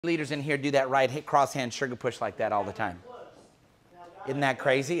Leaders in here do that right hit cross hand sugar push like that all the time. Isn't that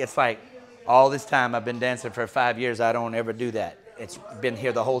crazy? It's like all this time I've been dancing for 5 years, I don't ever do that. It's been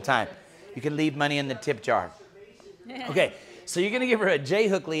here the whole time. You can leave money in the tip jar. Okay, so you're going to give her a J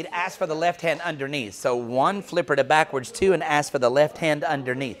hook lead, ask for the left hand underneath. So 1, flip her to backwards, 2, and ask for the left hand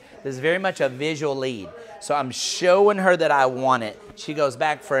underneath. This is very much a visual lead. So I'm showing her that I want it. She goes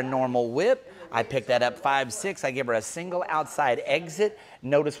back for a normal whip. I pick that up 5, 6. I give her a single outside exit.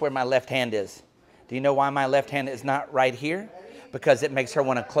 Notice where my left hand is. Do you know why my left hand is not right here? Because it makes her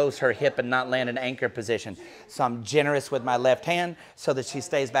want to close her hip and not land in anchor position. So I'm generous with my left hand so that she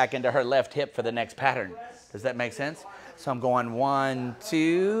stays back into her left hip for the next pattern. Does that make sense? So I'm going 1,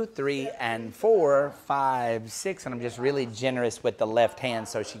 2, 3, and 4, 5, 6, and I'm just really generous with the left hand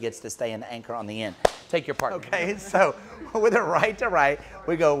so she gets to stay in anchor on the end. Take your partner. Okay, so with a right to right,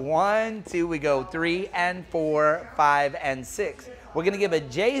 we go 1, 2, we go 3, and 4, 5, and 6. We're going to give a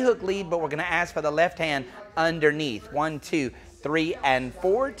J hook lead, but we're going to ask for the left hand underneath. 1, 2, 3, and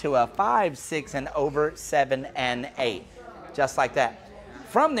 4 to a 5, 6, and over 7 and 8. Just like that.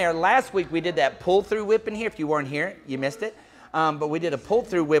 From there, last week we did that pull-through whip in here. If you weren't here, you missed it. But we did a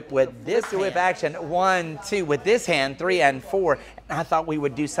pull-through whip with this whip action. 1, 2 with this hand, 3, and 4. And I thought we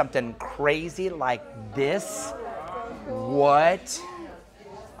would do something crazy like this. What?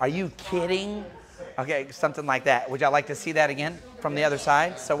 Are you kidding? Okay, something like that. Would y'all like to see that again from the other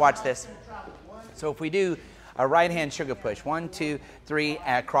side? So watch this. So if we do a right hand sugar push, 1, 2, 3,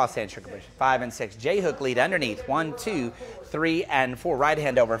 and cross hand sugar push, 5 and 6. J hook lead underneath, 1, 2, 3, and 4. Right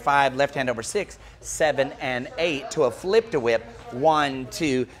hand over 5, left hand over 6, 7, and 8 to a flip to whip, 1,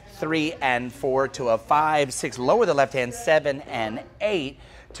 2, 3, and 4 to a 5, 6. Lower the left hand, 7 and 8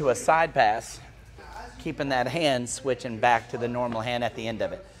 to a side pass. Keeping that hand switching back to the normal hand at the end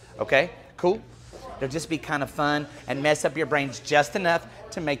of it. Okay, cool? It'll just be kind of fun and mess up your brains just enough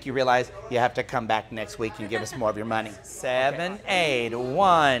to make you realize you have to come back next week and give us more of your money. 7, 8,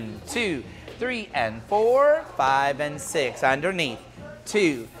 1, 2, 3, and 4, 5, and 6. Underneath.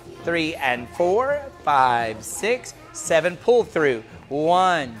 2, 3, and 4, 5, 6, 7. Pull through.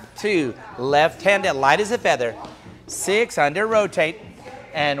 1, 2. Left hand light as a feather. 6. Under rotate.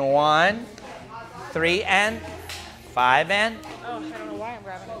 And 1, 3, and 5, and. Oh, I don't know why I'm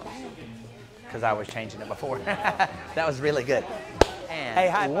grabbing it. Because I was changing it before. That was really good. And hey,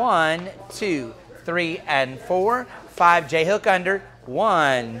 hi. 1, 2, 3, and 4. 5, J hook under.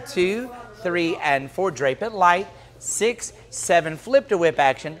 1, 2, 3, and 4. Drape it light. 6, 7, flip to whip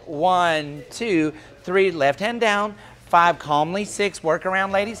action. 1, 2, 3, left hand down. 5, calmly. 6, work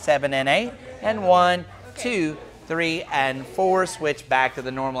around, ladies. 7 and 8. And 1, 2, 3, and 4. Switch back to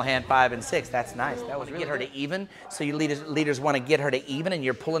the normal hand, 5 and 6. That's nice. That was really get her to even. So you leaders want to get her to even, and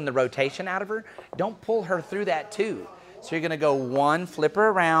you're pulling the rotation out of her. Don't pull her through that too. So you're going to go 1, flip her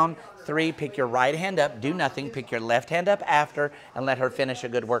around. 3, pick your right hand up. Do nothing. Pick your left hand up after, and let her finish a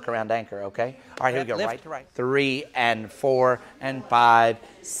good work around anchor. Okay. All right. Here we go. Right to right. 3 and 4 and 5,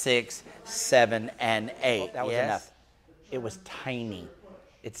 6, 7 and 8. That was enough. It was tiny.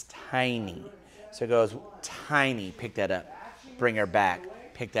 It's tiny. So it goes tiny, pick that up, bring her back,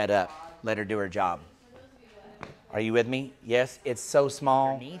 pick that up, let her do her job. Are you with me? Yes, it's so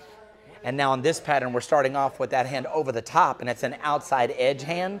small. And now on this pattern, we're starting off with that hand over the top, and it's an outside edge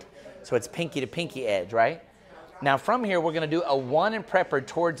hand, so it's pinky to pinky edge, right? Now from here, we're gonna do a 1 and prep her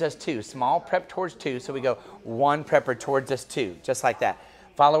towards us 2, small prep towards 2, so we go 1 prep her towards us 2, just like that.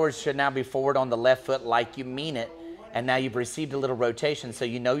 Followers should now be forward on the left foot like you mean it. And now you've received a little rotation, so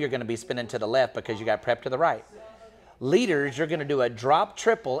you know you're going to be spinning to the left because you got prep to the right. Leaders, you're going to do a drop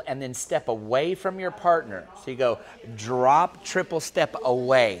triple and then step away from your partner. So you go drop, triple, step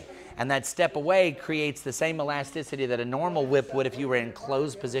away. And that step away creates the same elasticity that a normal whip would if you were in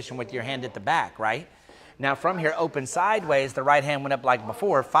closed position with your hand at the back, right? Now from here, open sideways, the right hand went up like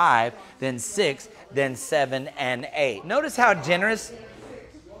before, 5, then 6, then 7, and 8. Notice how generous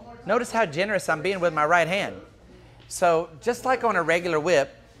I'm being with my right hand. So just like on a regular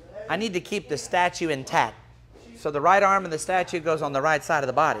whip, I need to keep the statue intact. So the right arm of the statue goes on the right side of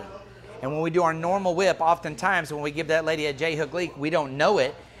the body. And when we do our normal whip, oftentimes when we give that lady a J hook lead, we don't know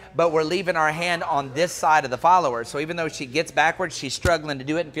it, but we're leaving our hand on this side of the follower. So even though she gets backwards, she's struggling to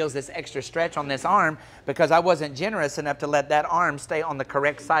do it and feels this extra stretch on this arm because I wasn't generous enough to let that arm stay on the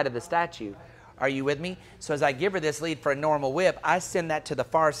correct side of the statue. Are you with me? So as I give her this lead for a normal whip, I send that to the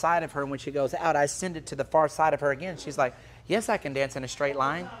far side of her, and when she goes out, I send it to the far side of her again. She's like, yes, I can dance in a straight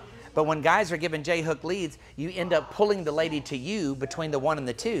line. But when guys are given J hook leads, you end up pulling the lady to you between the 1 and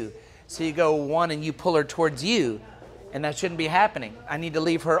the 2. So you go 1 and you pull her towards you, and that shouldn't be happening. I need to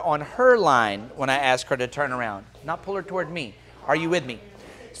leave her on her line when I ask her to turn around, not pull her toward me. Are you with me?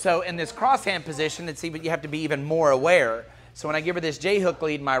 So in this cross hand position, you have to be even more aware. So when I give her this J-hook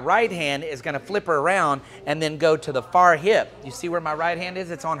lead, my right hand is going to flip her around and then go to the far hip. You see where my right hand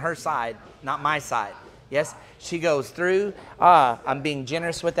is? It's on her side, not my side. Yes? She goes through. I'm being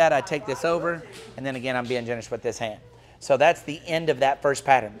generous with that. I take this over, and then again, I'm being generous with this hand. So that's the end of that first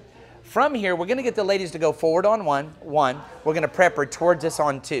pattern. From here, we're going to get the ladies to go forward on one. We're going to prep her towards us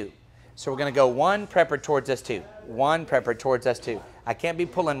on 2. So we're going to go 1, prep her towards us 2. 1, prep her towards us 2. I can't be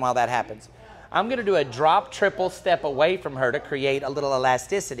pulling while that happens. I'm going to do a drop triple step away from her to create a little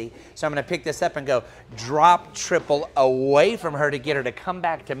elasticity. So I'm going to pick this up and go drop triple away from her to get her to come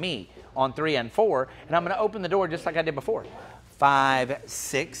back to me on 3 and 4. And I'm going to open the door just like I did before. 5,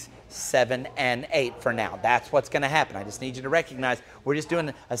 6, 7, and 8 for now. That's what's going to happen. I just need you to recognize we're just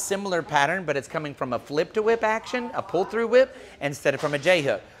doing a similar pattern, but it's coming from a flip to whip action, a pull through whip, instead of from a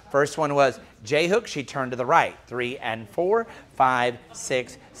J-hook. First one was J-hook, she turned to the right. 3 and 4, 5,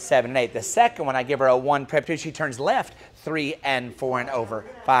 6, 7, and 8. The second one, I give her a 1 prep 2, she turns left. 3 and 4 and over.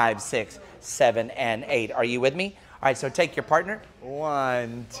 5, 6, 7, and 8. Are you with me? All right, so take your partner.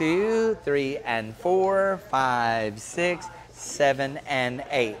 1, 2, 3, and 4, 5, 6, 7, and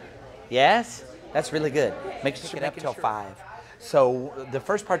 8. Yes? That's really good. Make sure you get up till 5. So the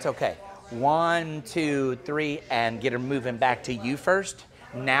first part's okay. 1, 2, 3, and get her moving back to you first.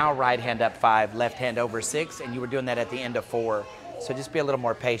 Now right hand up 5, left hand over 6, and you were doing that at the end of 4. So just be a little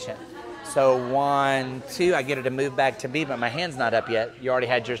more patient. So 1, 2, I get her to move back to me, but my hand's not up yet. You already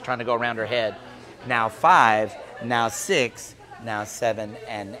had yours trying to go around her head. Now 5, now 6, now 7,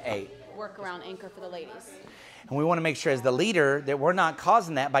 and 8. Work around anchor for the ladies. And we want to make sure as the leader that we're not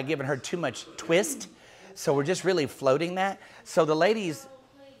causing that by giving her too much twist. So we're just really floating that. So the ladies,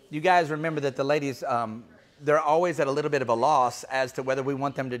 you guys remember that the ladies, they're always at a little bit of a loss as to whether we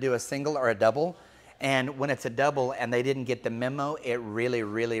want them to do a single or a double. And when it's a double and they didn't get the memo, it really,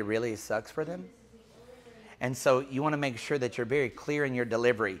 really, really sucks for them. And so you want to make sure that you're very clear in your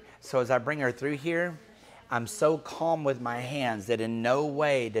delivery. So as I bring her through here, I'm so calm with my hands that in no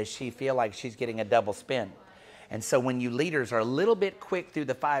way does she feel like she's getting a double spin. And so when you leaders are a little bit quick through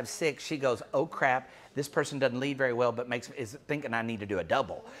the 5, 6, she goes, oh crap, this person doesn't lead very well, but is thinking I need to do a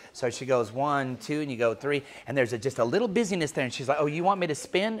double. So she goes 1, 2, and you go 3, and there's just a little busyness there. And she's like, oh, you want me to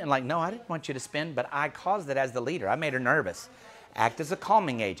spin? And like, no, I didn't want you to spin, but I caused it as the leader. I made her nervous. Act as a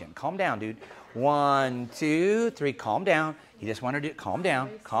calming agent. Calm down, dude. 1, 2, 3, calm down. You just want her to calm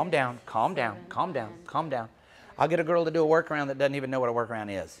down, calm down, calm down, calm down, calm down. I'll get a girl to do a workaround that doesn't even know what a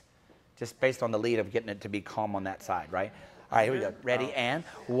workaround is, just based on the lead of getting it to be calm on that side, right? All right, here we go. Ready, and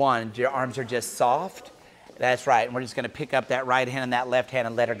 1. Your arms are just soft. That's right. And we're just going to pick up that right hand and that left hand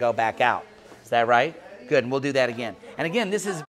and let her go back out. Is that right? Good. And we'll do that again. And again, this is